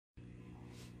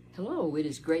Hello, it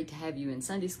is great to have you in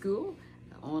Sunday School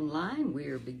online.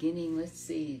 We're beginning, let's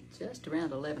see, just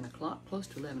around 11 o'clock, close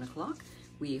to 11 o'clock.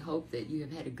 We hope that you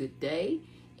have had a good day,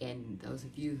 and those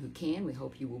of you who can, we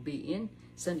hope you will be in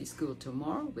Sunday School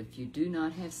tomorrow. But if you do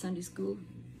not have Sunday School,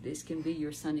 this can be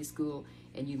your Sunday School,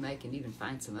 and you can even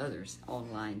find some others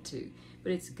online too.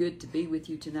 But it's good to be with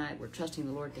you tonight. We're trusting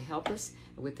the Lord to help us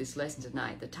with this lesson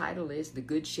tonight. The title is The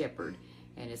Good Shepherd.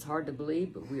 And it's hard to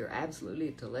believe, but we are absolutely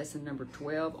at lesson number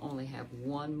 12, only have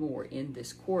one more in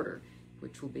this quarter,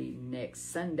 which will be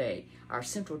next Sunday. Our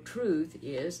central truth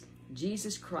is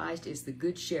Jesus Christ is the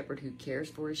good shepherd who cares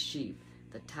for his sheep.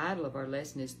 The title of our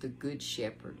lesson is The Good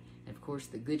Shepherd. And of course,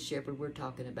 the good shepherd we're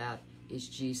talking about is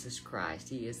Jesus Christ.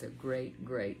 He is a great,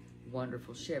 great,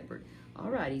 wonderful shepherd. All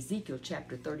right, Ezekiel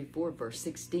chapter 34, verse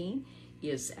 16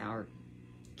 is our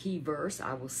key verse.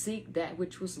 I will seek that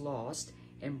which was lost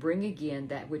and bring again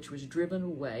that which was driven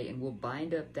away, and will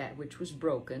bind up that which was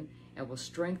broken, and will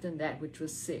strengthen that which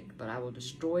was sick. But I will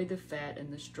destroy the fat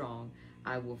and the strong.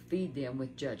 I will feed them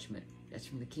with judgment. That's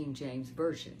from the King James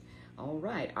Version. All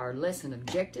right, our lesson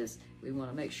objectives, we want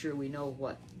to make sure we know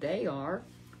what they are.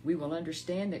 We will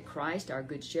understand that Christ, our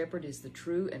Good Shepherd, is the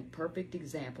true and perfect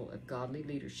example of godly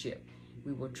leadership.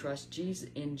 We will trust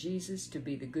in Jesus to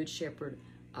be the Good Shepherd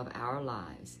of our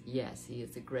lives. Yes, he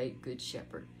is the great Good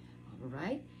Shepherd. All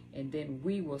right, and then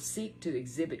we will seek to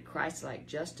exhibit Christ-like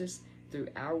justice through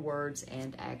our words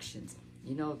and actions.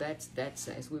 You know, that's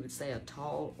as we would say, a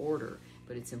tall order,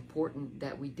 but it's important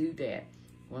that we do that.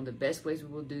 One of the best ways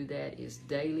we will do that is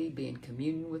daily be in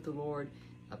communion with the Lord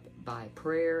by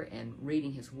prayer and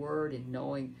reading his word and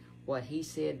knowing what he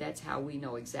said. That's how we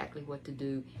know exactly what to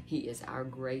do. He is our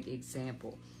great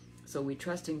example. So we're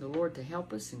trusting the Lord to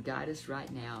help us and guide us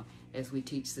right now as we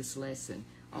teach this lesson.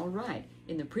 All right,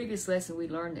 in the previous lesson, we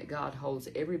learned that God holds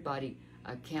everybody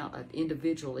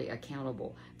individually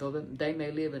accountable. Though they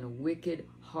may live in a wicked,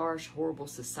 harsh, horrible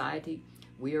society,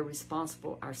 we are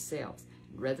responsible ourselves.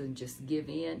 Rather than just give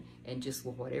in and just,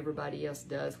 well, what everybody else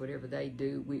does, whatever they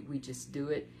do, we just do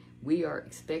it. We are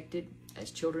expected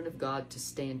as children of God to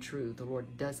stand true. The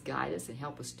Lord does guide us and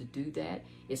help us to do that.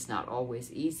 It's not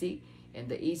always easy. And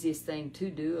the easiest thing to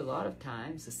do, a lot of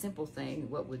times, the simple thing,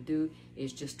 what we'll do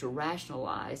is just to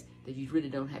rationalize that you really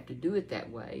don't have to do it that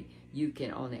way. You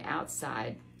can, on the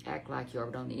outside, act like you are,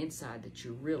 but on the inside, that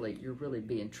you're really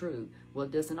being true. Well,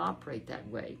 it doesn't operate that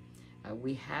way.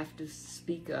 We have to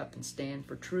speak up and stand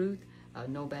for truth,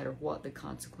 no matter what the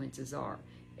consequences are.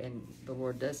 And the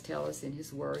Lord does tell us in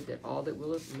his word that all that will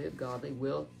live godly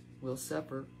will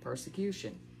suffer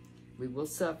persecution. We will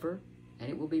suffer, and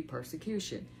it will be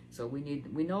persecution. So we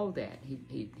know that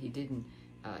he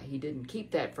didn't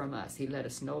keep that from us. He let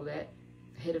us know that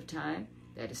ahead of time.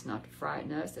 That it's not to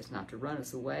frighten us. That's not to run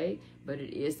us away. But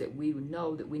it is that we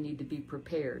know that we need to be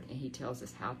prepared, and he tells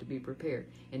us how to be prepared.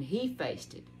 And he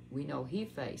faced it. We know he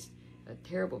faced a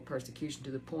terrible persecution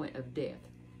to the point of death.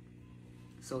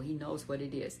 So he knows what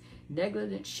it is.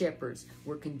 Negligent shepherds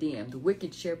were condemned. The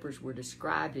wicked shepherds were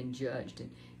described and judged.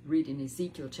 And read in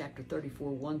Ezekiel chapter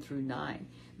 34, 1 through 9.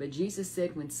 But Jesus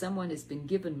said, when someone has been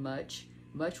given much,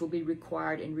 much will be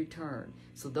required in return.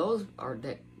 So those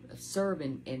that serve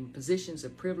in positions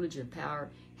of privilege and power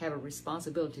have a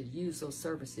responsibility to use those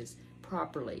services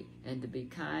properly and to be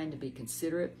kind, to be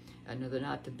considerate. I know they're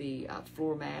not to be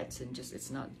floor mats and just,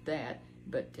 it's not that,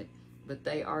 but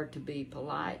they are to be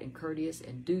polite and courteous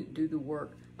and do the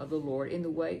work of the Lord in the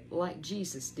way like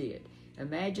Jesus did.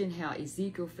 Imagine how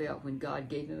Ezekiel felt when God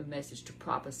gave him a message to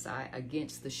prophesy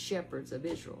against the shepherds of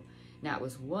Israel. Now, it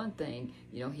was one thing,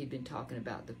 he'd been talking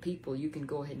about the people. You can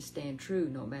go ahead and stand true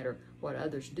no matter what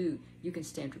others do. You can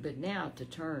stand true. But now to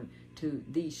turn to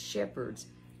these shepherds,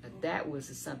 that was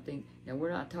something. Now,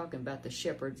 we're not talking about the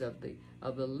shepherds of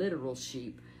the literal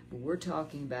sheep, but we're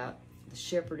talking about the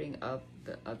shepherding of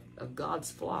God's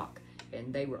flock.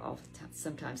 And they were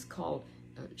sometimes called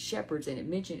shepherds, and it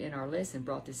mentioned in our lesson,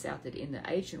 brought this out, that in the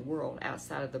ancient world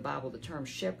outside of the Bible, the term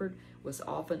shepherd was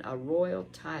often a royal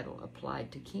title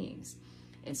applied to kings.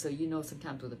 And so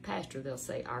sometimes with a pastor they'll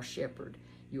say our shepherd.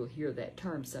 You'll hear that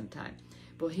term sometime.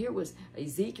 Well, here was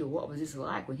Ezekiel. What was this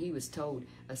like when he was told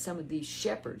some of these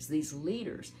shepherds, these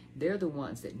leaders, they're the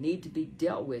ones that need to be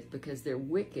dealt with because they're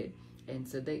wicked. And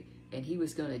so he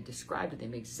was going to describe to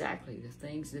them exactly the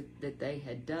things that they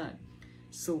had done.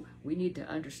 So we need to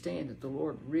understand that the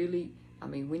Lord really,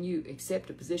 when you accept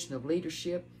a position of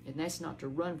leadership, and that's not to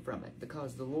run from it,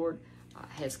 because the Lord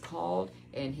has called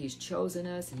and he's chosen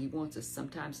us, and he wants us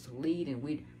sometimes to lead, and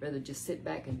we'd rather just sit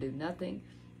back and do nothing.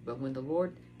 But when the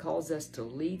Lord calls us to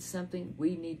lead something,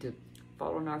 we need to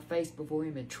fall on our face before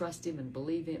him and trust him and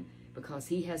believe him, because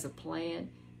he has a plan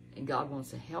and God wants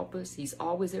to help us. He's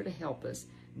always there to help us,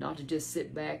 not to just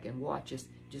sit back and watch us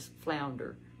just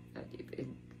flounder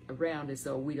around as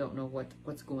though we don't know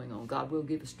what's going on. God will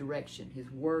give us direction. His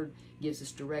word gives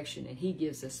us direction, and he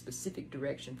gives us specific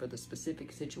direction for the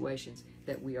specific situations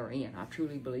that we are in. I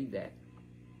truly believe that.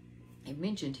 It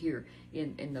mentioned here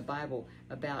in the Bible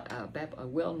about a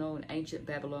well-known ancient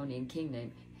Babylonian king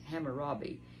named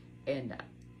Hammurabi, and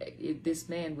this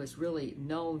man was really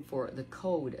known for the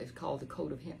code. It's called the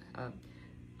Code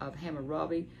of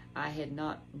Hammurabi. I had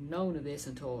not known of this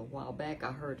until a while back.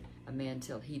 I heard a man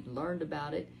tell he'd learned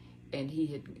about it, and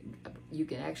you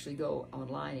can actually go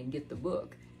online and get the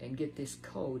book and get this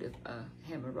code of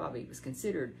Hammurabi. It was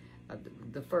considered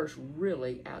the first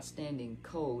really outstanding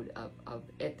code of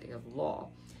ethic, of law.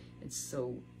 And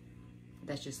so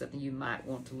that's just something you might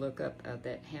want to look up.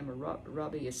 That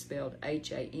Hammurabi is spelled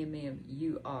Hammurabi,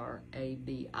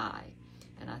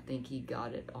 and I think he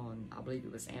got it on, I believe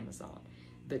it was Amazon.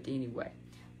 But anyway,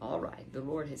 all right, the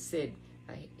Lord has said,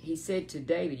 he said to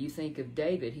David, you think of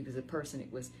David, he was a person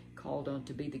that was called on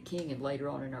to be the king, and later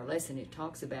on in our lesson it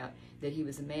talks about that he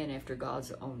was a man after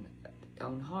God's own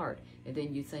heart. And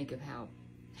then you think of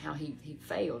how he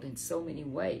failed in so many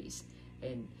ways.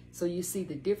 And so you see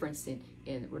the difference in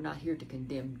we're not here to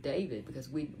condemn David, because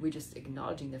we're just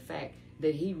acknowledging the fact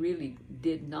that he really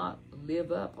did not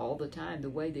live up all the time the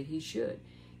way that he should.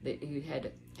 That he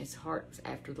had his heart was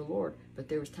after the Lord, but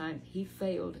there was times he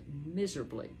failed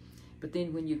miserably. But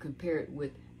then when you compare it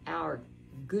with our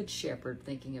good shepherd,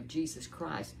 thinking of Jesus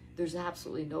Christ, there's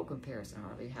absolutely no comparison,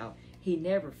 hardly, how he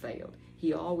never failed.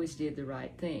 He always did the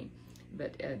right thing.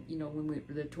 But, when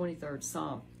the 23rd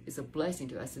Psalm is a blessing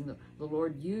to us, and the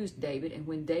Lord used David, and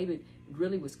when David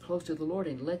really was close to the Lord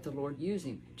and let the Lord use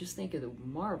him, just think of the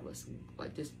marvelous,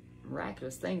 just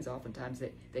miraculous things oftentimes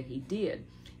that he did,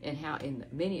 and how in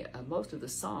most of the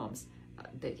Psalms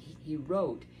that he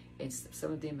wrote, and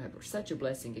some of them were such a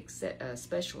blessing,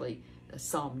 especially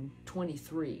Psalm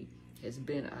 23 has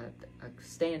been a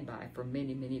standby for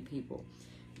many, many people.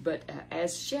 But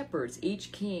as shepherds,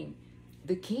 each king,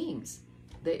 the kings,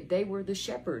 they were the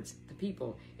shepherds, the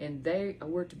people, and they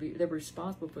were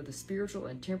responsible for the spiritual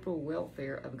and temporal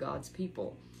welfare of God's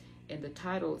people. And the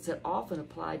titles that often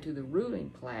applied to the ruling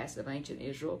class of ancient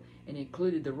Israel and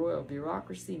included the royal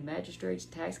bureaucracy, magistrates,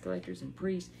 tax collectors, and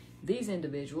priests. These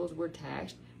individuals were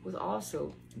tasked with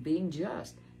also being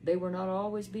just. They were not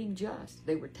always being just.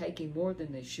 They were taking more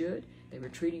than they should. They were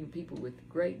treating people with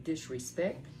great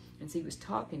disrespect. And so he was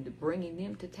talking to bringing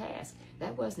them to task.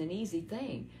 That wasn't an easy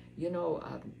thing.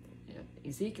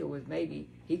 Ezekiel was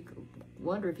he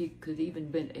wonder if he could even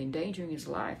been endangering his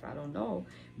life. I don't know.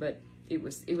 But it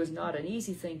was not an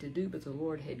easy thing to do, but the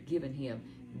Lord had given him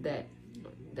that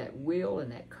will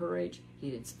and that courage.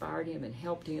 He'd inspired him and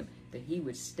helped him that he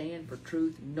would stand for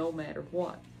truth no matter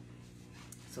what.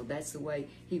 So that's the way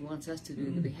he wants us to do.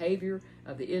 The behavior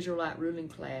of the Israelite ruling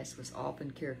class was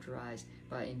often characterized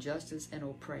by injustice and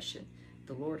oppression.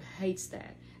 The Lord hates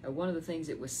that. One of the things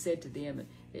that was said to them,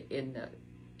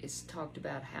 it's talked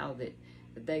about how that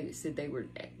they said they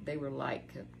were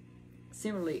like.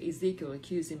 Similarly, Ezekiel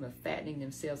accused him of fattening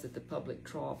themselves at the public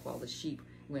trough while the sheep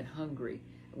went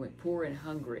poor and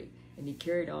hungry. And he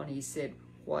carried on. He said,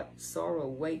 "What sorrow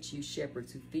awaits you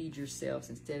shepherds who feed yourselves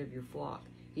instead of your flock."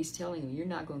 He's telling them, you're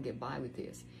not going to get by with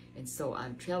this. And so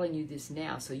I'm telling you this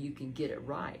now so you can get it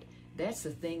right. That's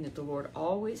the thing that the Lord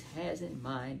always has in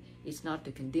mind. It's not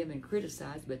to condemn and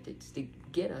criticize, but it's to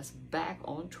get us back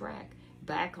on track,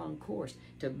 back on course,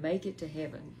 to make it to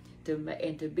heaven,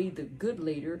 and to be the good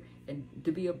leader, and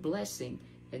to be a blessing,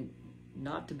 and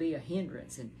not to be a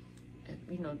hindrance. And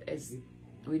as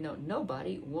we know,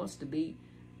 nobody wants to be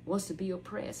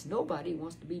oppressed. Nobody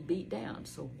wants to be beat down.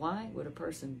 So why would a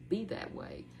person be that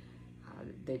way?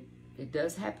 It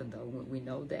does happen, though. We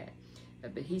know that.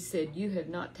 But he said, you have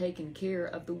not taken care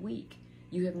of the weak.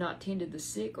 You have not tended the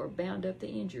sick or bound up the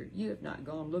injured. You have not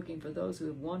gone looking for those who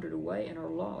have wandered away and are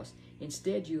lost.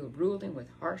 Instead, you have ruled them with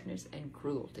harshness and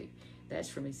cruelty. That's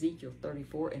from Ezekiel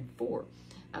 34:4.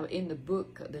 In the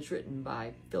book that's written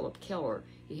by Philip Keller,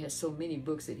 he has so many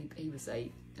books that he was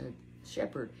a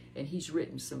shepherd, and he's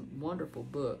written some wonderful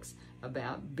books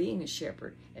about being a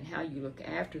shepherd and how you look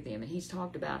after them. And he's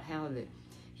talked about how that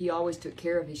he always took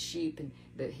care of his sheep and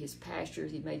his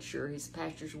pastures. He made sure his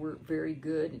pastures were very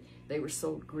good and they were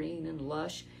so green and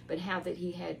lush. But how that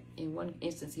he had, in one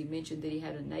instance, he mentioned that he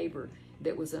had a neighbor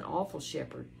that was an awful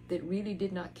shepherd that really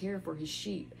did not care for his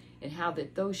sheep, and how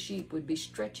that those sheep would be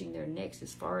stretching their necks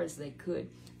as far as they could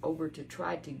over to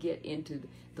try to get into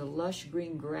the lush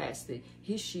green grass that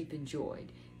his sheep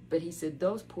enjoyed. But he said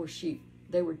those poor sheep,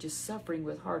 they were just suffering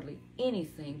with hardly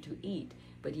anything to eat.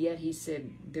 but yet he said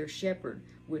their shepherd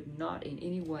would not in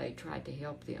any way try to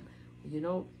help them. You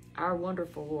know, our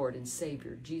wonderful Lord and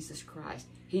Savior, Jesus Christ,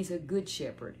 he's a good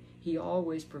shepherd. He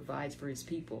always provides for his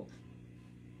people.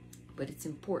 But it's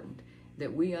important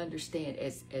that we understand,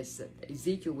 as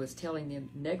Ezekiel was telling them,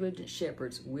 negligent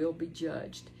shepherds will be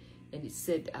judged. And it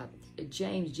said,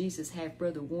 James, Jesus'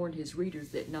 half-brother, warned his readers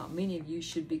that not many of you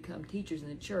should become teachers in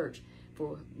the church,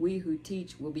 for we who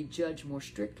teach will be judged more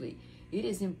strictly. It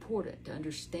is important to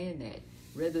understand that,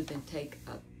 rather than take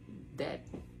that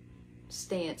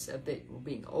stance of that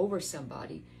being over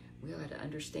somebody. We ought to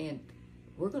understand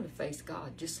we're going to face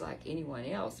God just like anyone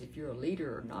else. If you're a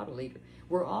leader or not a leader,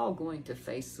 we're all going to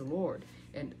face the Lord.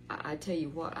 And I tell you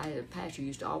what, I had a pastor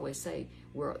used to always say,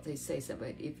 where they say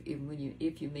something,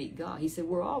 if you meet God, he said,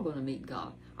 we're all going to meet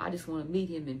God. I just want to meet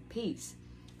him in peace.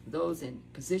 Those in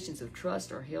positions of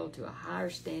trust are held to a higher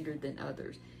standard than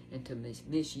others, and to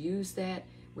misuse that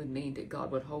would mean that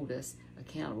God would hold us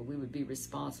accountable. We would be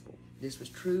responsible. This was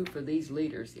true for these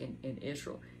leaders in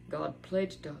Israel. God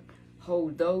pledged to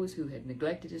hold those who had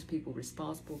neglected his people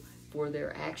responsible for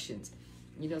their actions.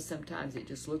 You know, sometimes it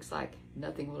just looks like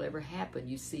nothing will ever happen.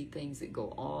 You see things that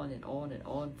go on and on and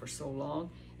on for so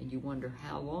long, and you wonder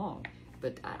how long.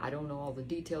 But I don't know all the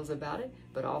details about it,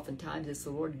 but oftentimes it's the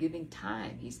Lord giving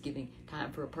time. He's giving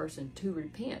time for a person to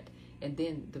repent. And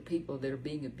then the people that are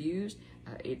being abused,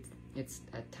 it's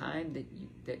a time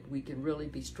that we can really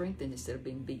be strengthened instead of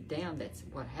being beat down. That's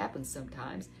what happens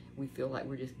sometimes. We feel like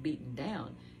we're just beaten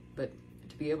down. But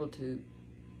to be able to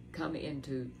come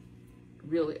into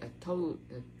really a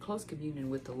close communion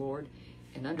with the Lord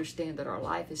and understand that our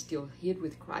life is still hid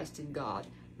with Christ in God,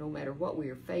 no matter what we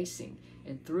are facing.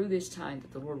 And through this time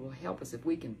that the Lord will help us if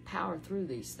we can power through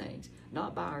these things,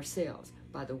 not by ourselves,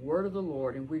 by the word of the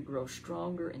Lord, and we grow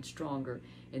stronger and stronger.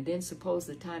 And then suppose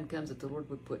the time comes that the Lord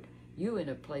would put you in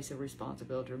a place of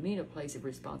responsibility, or me in a place of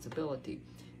responsibility,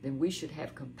 then we should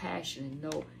have compassion and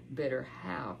know better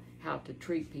how to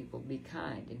treat people, be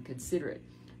kind and considerate.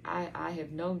 I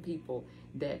have known people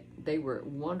that they were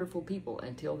wonderful people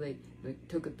until they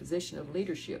took a position of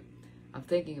leadership. I'm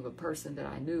thinking of a person that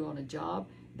I knew on a job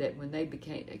that when they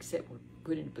were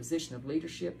put in a position of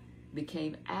leadership,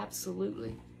 became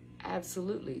absolutely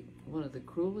one of the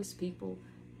cruelest people,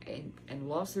 and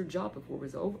lost their job before it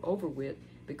was over with,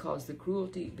 because the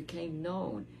cruelty became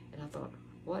known. And I thought,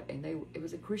 what? And it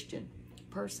was a Christian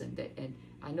person, and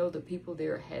I know the people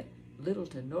there had little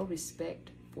to no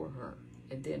respect for her.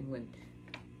 And then when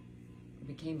it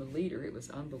became a leader, it was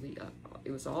unbelievable.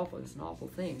 It was awful. It was an awful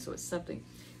thing. So it's something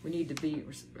we need to be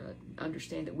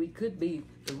understand that we could be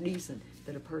the reason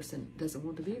that a person doesn't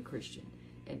want to be a Christian.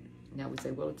 And now we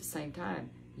say, well, at the same time,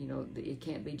 you know, it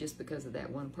can't be just because of that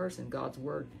one person. God's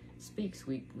word speaks.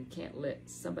 We can't let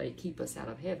somebody keep us out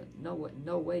of heaven.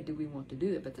 No way do we want to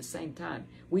do that. But at the same time,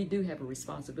 we do have a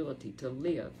responsibility to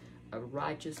live a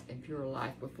righteous and pure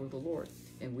life before the Lord.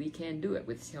 And we can do it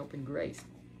with his help and grace.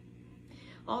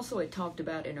 Also, it talked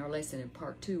about in our lesson in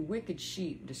part 2, wicked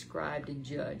sheep described and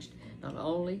judged. Not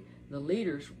only the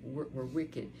leaders were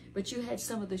wicked, but you had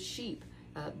some of the sheep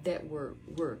that were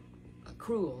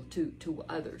cruel to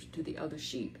others, to the other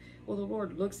sheep. Well, the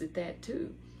Lord looks at that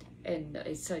too. And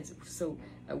it says, so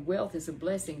wealth is a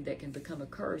blessing that can become a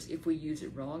curse if we use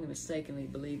it wrong and mistakenly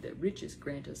believe that riches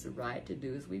grant us the right to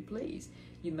do as we please.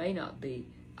 You may not be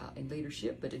in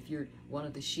leadership, but if you're one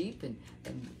of the sheep, and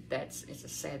it's a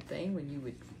sad thing when you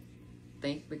would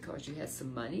think because you had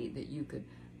some money that you could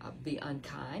be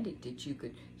unkind, that you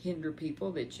could hinder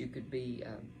people, that you could be,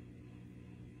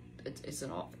 it's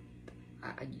an awful,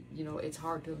 you know, it's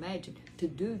hard to imagine to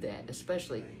do that,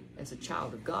 especially as a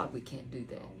child of God. We can't do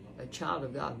that. A child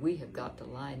of God, we have got to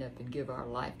line up and give our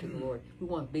life to the Lord. We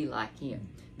want to be like him,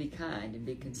 be kind and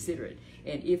be considerate.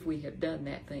 And if we have done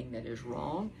that thing that is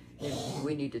wrong, then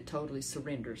we need to totally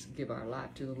surrender, give our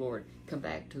life to the Lord, come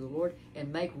back to the Lord,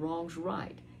 and make wrongs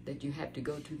right. That you have to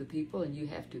go to the people and you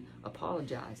have to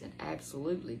apologize. And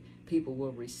absolutely, people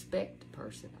will respect the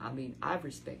person. I mean, I've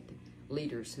respected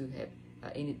leaders who have,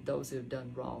 those who have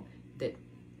done wrong, that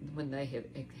when they have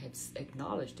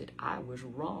acknowledged it, I was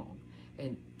wrong.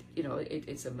 And you know,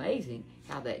 it's amazing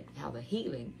how the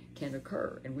healing can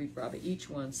occur. And we probably, each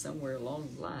one somewhere along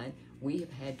the line, we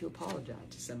have had to apologize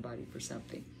to somebody for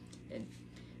something.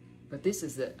 But this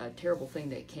is a terrible thing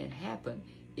that can happen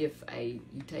if you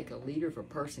take a leader, if a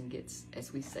person gets,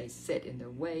 as we say, set in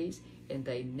their ways, and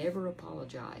they never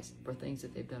apologize for things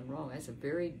that they've done wrong. That's a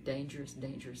very dangerous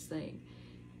thing.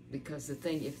 Because the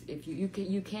thing, if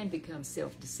you can become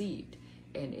self-deceived.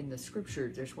 And in the scripture,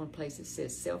 there's one place that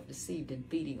says self-deceived and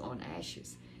feeding on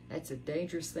ashes. That's a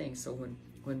dangerous thing. So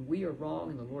when we are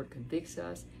wrong and the Lord convicts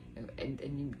us,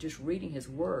 And you just reading his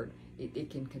word, it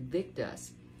can convict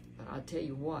us. But I tell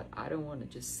you what, I don't want to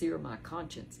just sear my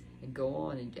conscience and go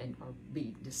on and or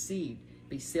be deceived,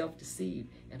 be self-deceived,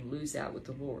 and lose out with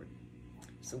the Lord.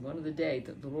 So one of the day,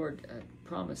 the Lord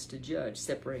promised to judge,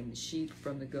 separating the sheep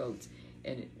from the goats.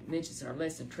 And it mentions in our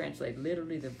lesson, translated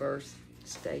literally, the verse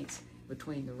states,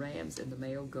 between the rams and the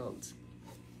male goats.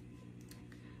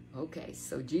 Okay,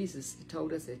 so Jesus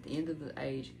told us at the end of the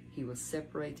age, he will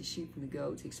separate the sheep from the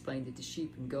goats. He explained that the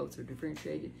sheep and goats are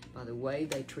differentiated by the way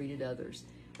they treated others.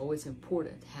 Oh, it's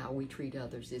important how we treat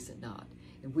others, is it not?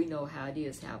 And we know how it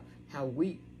is, how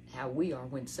we are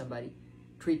when somebody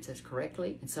treats us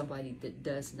correctly and somebody that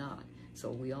does not. So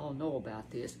we all know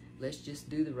about this. Let's just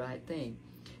do the right thing.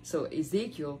 So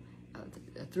Ezekiel,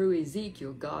 through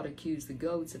Ezekiel, God accused the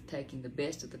goats of taking the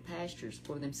best of the pastures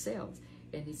for themselves.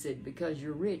 And he said, because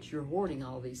you're rich, you're hoarding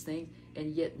all these things,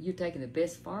 and yet you're taking the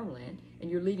best farmland and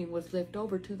you're leaving what's left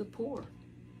over to the poor.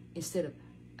 Instead of,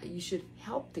 you should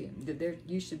help them.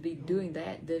 You should be doing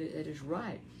that is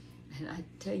right. And I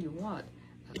tell you what,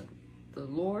 the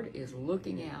Lord is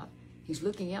looking out. He's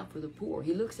looking out for the poor.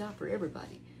 He looks out for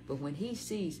everybody. But when he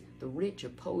sees the rich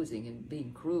opposing and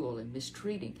being cruel and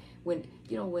mistreating, when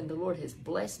the Lord has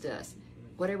blessed us,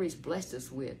 whatever he's blessed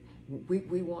us with,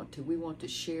 we want to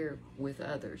share with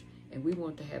others, and we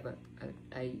want to have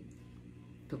a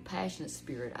compassionate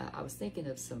spirit. I was thinking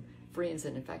of some friends,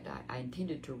 and in fact I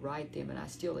intended to write them, and I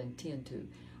still intend to.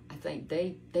 I think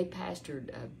they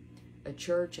pastored a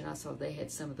church, and I saw they had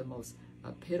some of the most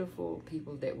pitiful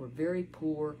people that were very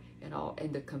poor,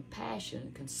 and the compassion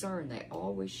and concern they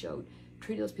always showed.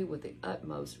 Treat those people with the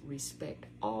utmost respect,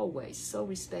 always so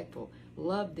respectful,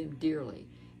 loved them dearly.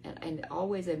 And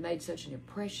always they made such an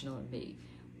impression on me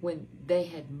when they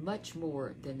had much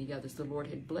more than the others. The Lord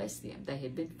had blessed them. They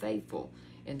had been faithful,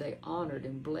 and they honored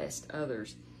and blessed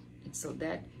others. And so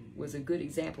that was a good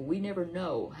example. We never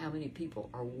know how many people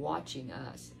are watching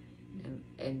us,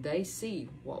 and they see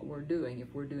what we're doing,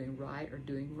 if we're doing right or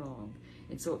doing wrong.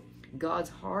 And so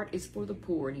God's heart is for the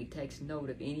poor, and he takes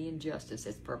note of any injustice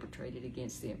that's perpetrated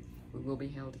against them. We will be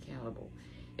held accountable.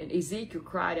 And Ezekiel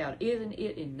cried out, isn't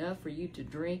it enough for you to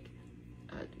drink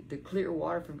the clear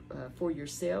water for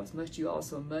yourselves? Must you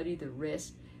also muddy the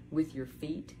rest with your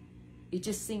feet? It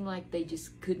just seemed like they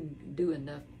just couldn't do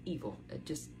enough evil,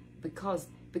 just because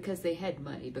they had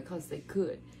money, because they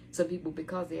could. Some people,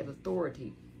 because they have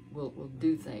authority, will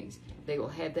do things. They will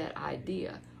have that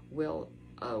idea, well,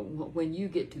 when you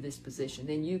get to this position,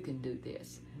 then you can do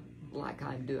this, like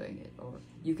I'm doing it, or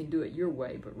you can do it your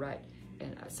way, but right.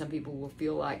 And some people will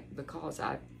feel like, because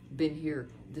I've been here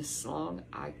this long,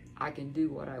 I can do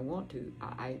what I want to.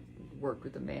 I worked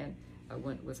with a man,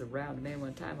 was around a man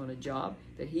one time on a job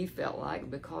that he felt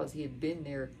like, because he had been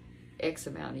there X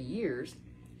amount of years,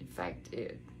 in fact,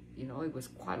 it was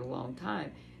quite a long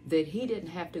time, that he didn't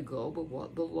have to go but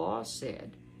what the law said.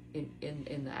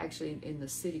 Actually in the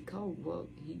city code, well,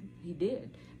 he did.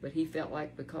 But he felt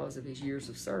like, because of his years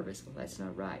of service, well, that's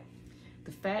not right.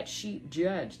 The fat sheep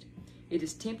judged. It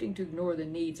is tempting to ignore the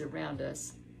needs around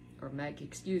us or make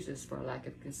excuses for a lack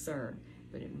of concern.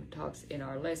 But it talks in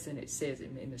our lesson, it says,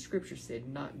 in the scripture said,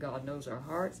 not God knows our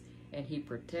hearts, and he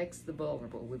protects the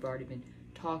vulnerable. We've already been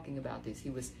talking about this. He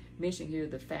was mentioning here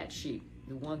the fat sheep,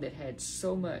 the one that had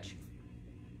so much.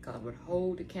 God would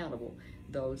hold accountable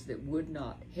those that would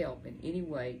not help in any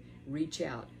way reach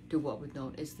out to what was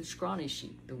known as the scrawny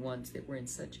sheep, the ones that were in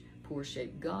such poor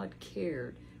shape. God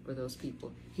cared for those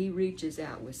people. He reaches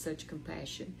out with such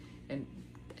compassion, and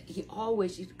he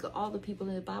always, all the people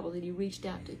in the Bible that he reached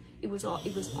out to, it was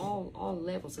all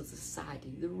levels of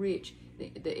society, the rich,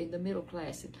 in the middle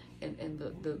class, and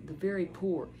the very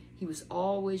poor. He was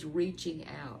always reaching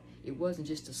out. It wasn't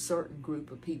just a certain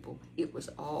group of people. It was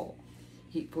all.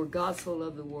 For God so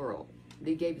loved the world that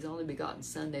he gave his only begotten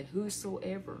Son, that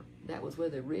whosoever, that was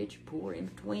whether rich, poor, in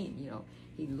between,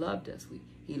 he loved us.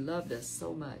 He loved us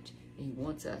so much. And he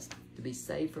wants us to be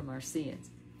saved from our sins,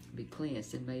 to be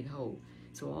cleansed and made whole.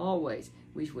 So always,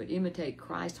 we would imitate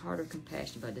Christ's heart of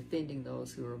compassion by defending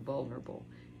those who are vulnerable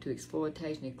to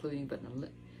exploitation, including,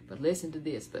 but listen to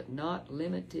this, but not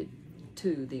limited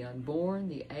to the unborn,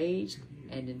 the aged,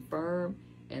 and infirm,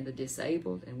 and the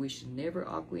disabled. And we should never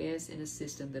acquiesce in a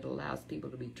system that allows people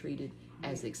to be treated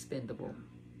as expendable.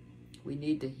 We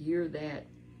need to hear that,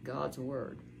 God's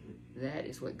word. That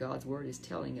is what God's word is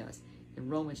telling us. In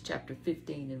Romans chapter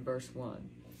 15 and verse 1.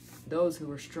 Those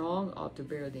who are strong ought to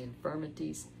bear the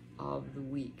infirmities of the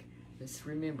weak. Let's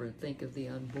remember and think of the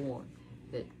unborn,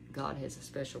 that God has a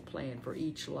special plan for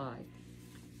each life.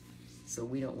 So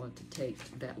we don't want to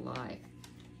take that life.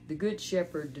 The Good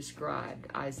Shepherd described.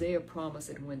 Isaiah promised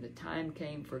that when the time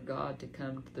came for God to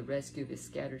come to the rescue of his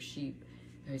scattered sheep,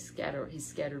 his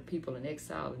scattered people in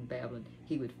exile in Babylon,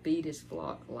 he would feed his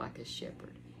flock like a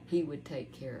shepherd. He would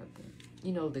take care of them.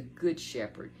 You know, the Good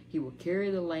Shepherd. He will carry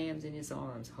the lambs in his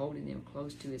arms, holding them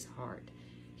close to his heart.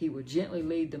 He will gently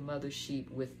lead the mother sheep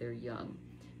with their young.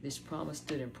 This promise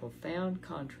stood in profound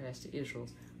contrast to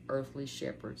Israel's earthly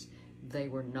shepherds. They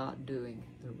were not doing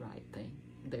the right thing.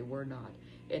 They were not.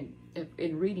 And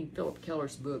in reading Philip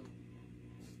Keller's book,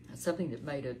 something that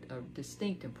made a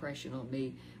distinct impression on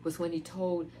me was when he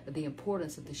told the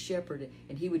importance of the shepherd,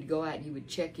 and he would go out and he would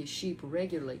check his sheep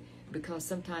regularly, because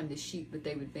sometimes the sheep, but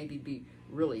they would maybe be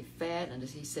really fat, and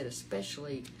as he said,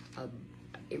 especially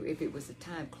if it was a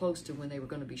time close to when they were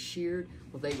going to be sheared,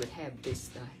 well, they would have this,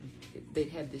 they'd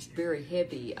have this very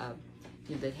heavy,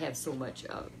 they'd have so much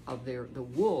of the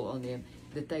wool on them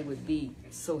that they would be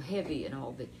so heavy and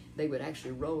all that they would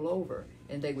actually roll over,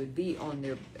 and they would be on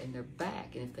their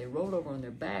back. And if they rolled over on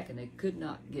their back and they could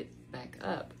not get back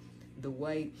up, the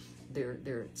way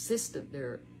their system,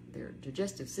 their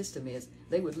digestive system is,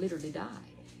 they would literally die.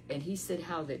 And he said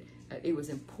how that it was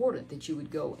important that you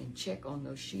would go and check on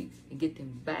those sheep and get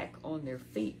them back on their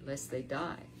feet lest they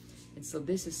die. And so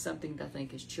this is something that I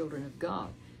think as children of God,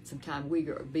 sometimes we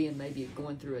are maybe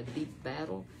going through a deep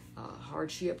battle,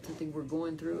 hardship, something we're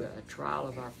going through, a trial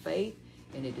of our faith,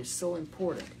 and it is so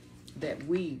important that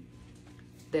we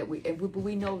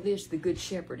know this, the Good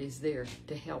Shepherd is there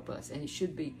to help us, and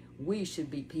we should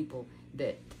be people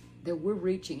that we're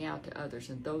reaching out to others,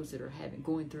 and those that are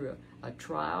going through a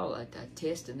trial, a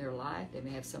test in their life. They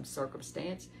may have some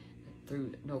circumstance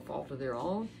through no fault of their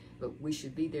own, but we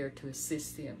should be there to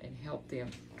assist them and help them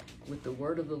with the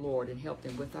word of the Lord, and help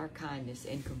them with our kindness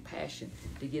and compassion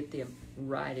to get them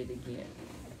righted again.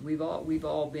 We've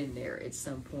all been there at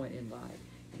some point in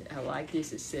life. I like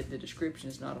this. It said the description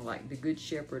is not unlike the Good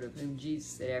Shepherd, of whom Jesus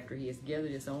said, after he has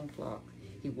gathered his own flock,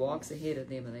 he walks ahead of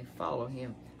them and they follow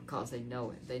him because they know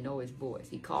him. They know his voice.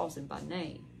 He calls them by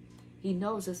name. He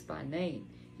knows us by name.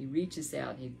 He reaches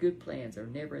out, and his good plans are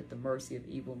never at the mercy of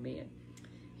evil men.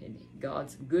 And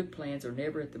God's good plans are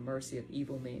never at the mercy of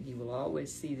evil men. He will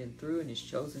always see them through, and his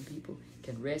chosen people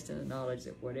can rest in the knowledge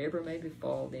that whatever may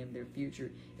befall them, their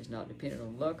future is not dependent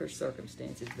on luck or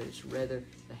circumstances, but it's rather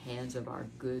the hands of our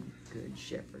good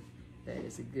shepherd. That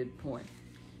is a good point.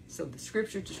 So the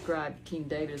scripture described King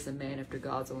David as a man after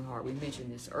God's own heart. We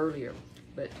mentioned this earlier,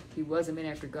 but he was a man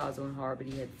after God's own heart, but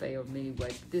he had failed many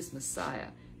ways. But this Messiah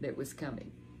that was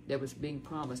coming, that was being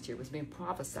promised here, was being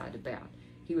prophesied about.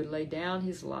 He would lay down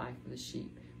his life for the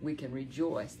sheep. We can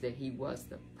rejoice that he was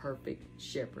the perfect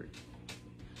shepherd.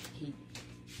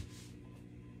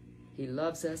 He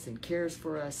loves us and cares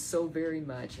for us so very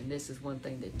much, and this is one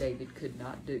thing that David could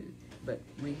not do. But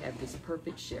we have this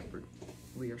perfect shepherd.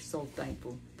 We are so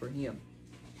thankful for him.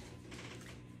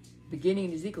 Beginning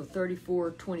in Ezekiel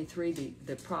 34:23,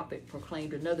 the prophet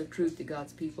proclaimed another truth to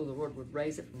God's people. The Lord would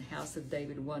raise up from the house of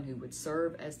David one who would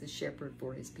serve as the shepherd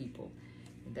for his people.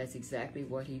 And that's exactly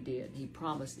what he did. He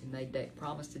promised and made that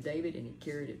promise to David, and he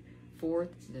carried it forth.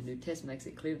 The New Testament makes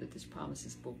it clear that this promise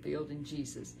is fulfilled in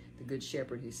Jesus, the Good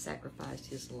Shepherd who sacrificed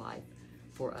his life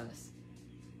for us.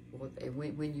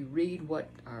 When you read what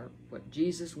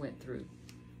Jesus went through,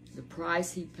 the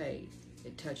price he paid,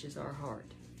 it touches our heart.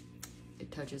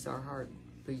 It touches our heart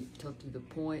to the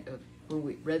point of when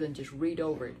we, rather than just read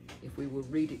over it, if we will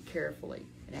read it carefully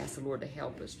and ask the Lord to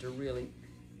help us to really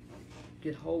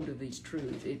get hold of these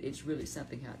truths, it's really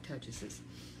something how it touches us.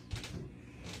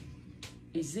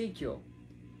 Ezekiel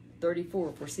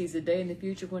 34 foresees a day in the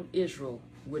future when Israel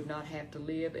would not have to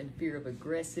live in fear of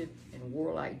aggressive and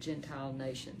warlike Gentile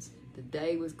nations. The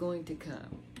day was going to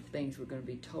come. Things were going to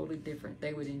be totally different.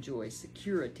 They would enjoy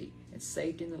security and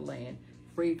safety in the land,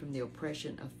 free from the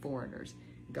oppression of foreigners.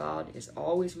 God is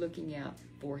always looking out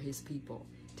for his people.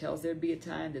 Tells there'd be a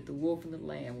time that the wolf and the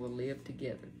lamb will live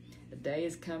together. The day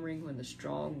is coming when the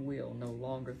strong will no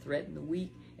longer threaten the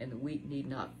weak, and the weak need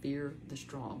not fear the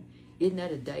strong. Isn't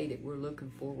that a day that we're looking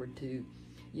forward to?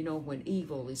 You know, when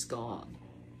evil is gone.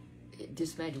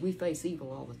 Just imagine, we face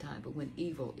evil all the time, but when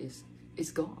evil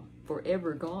is gone,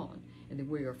 forever gone, and then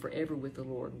we are forever with the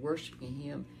Lord, worshiping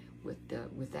him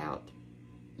without,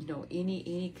 you know,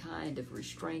 any kind of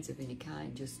restraints of any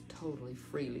kind, just totally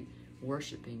freely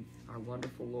worshiping our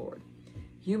wonderful Lord.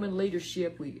 Human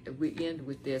leadership, we end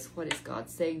with this. What is God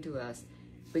saying to us?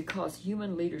 Because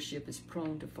human leadership is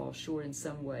prone to fall short in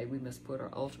some way, we must put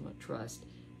our ultimate trust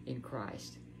in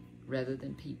Christ rather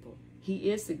than people.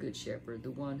 He is the Good Shepherd, the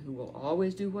one who will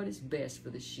always do what is best for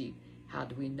the sheep. How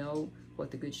do we know what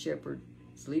the Good Shepherd's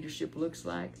leadership looks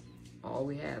like? All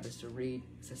we have is to read,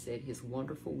 as I said, his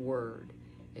wonderful word.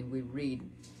 And we read,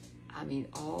 I mean,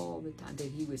 all the time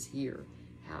that he was here,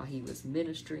 how he was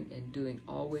ministering and doing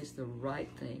always the right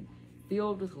thing,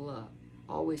 filled with love,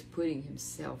 always putting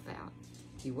himself out.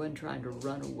 He wasn't trying to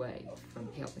run away from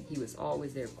helping. He was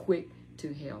always there, quick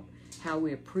to help. How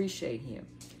we appreciate him.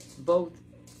 Both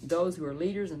those who are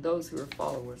leaders and those who are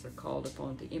followers are called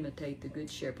upon to imitate the Good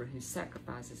Shepherd who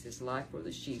sacrifices his life for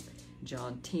the sheep.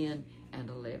 John 10 and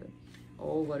 11.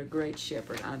 Oh, what a great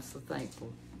shepherd. I'm so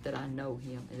thankful that I know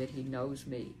him and that he knows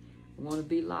me. I want to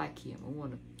be like him. I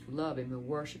want to love him and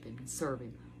worship him and serve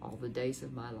him all the days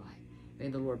of my life. May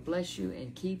the Lord bless you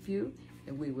and keep you.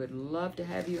 And we would love to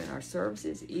have you in our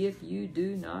services if you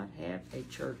do not have a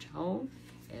church home.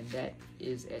 And that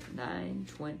is at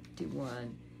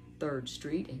 921 3rd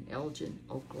Street in Elgin,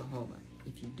 Oklahoma.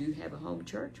 If you do have a home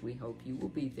church, we hope you will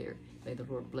be there. May the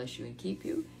Lord bless you and keep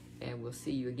you. And we'll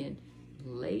see you again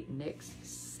late next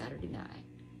Saturday night,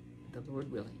 the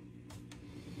Lord willing.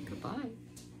 Goodbye.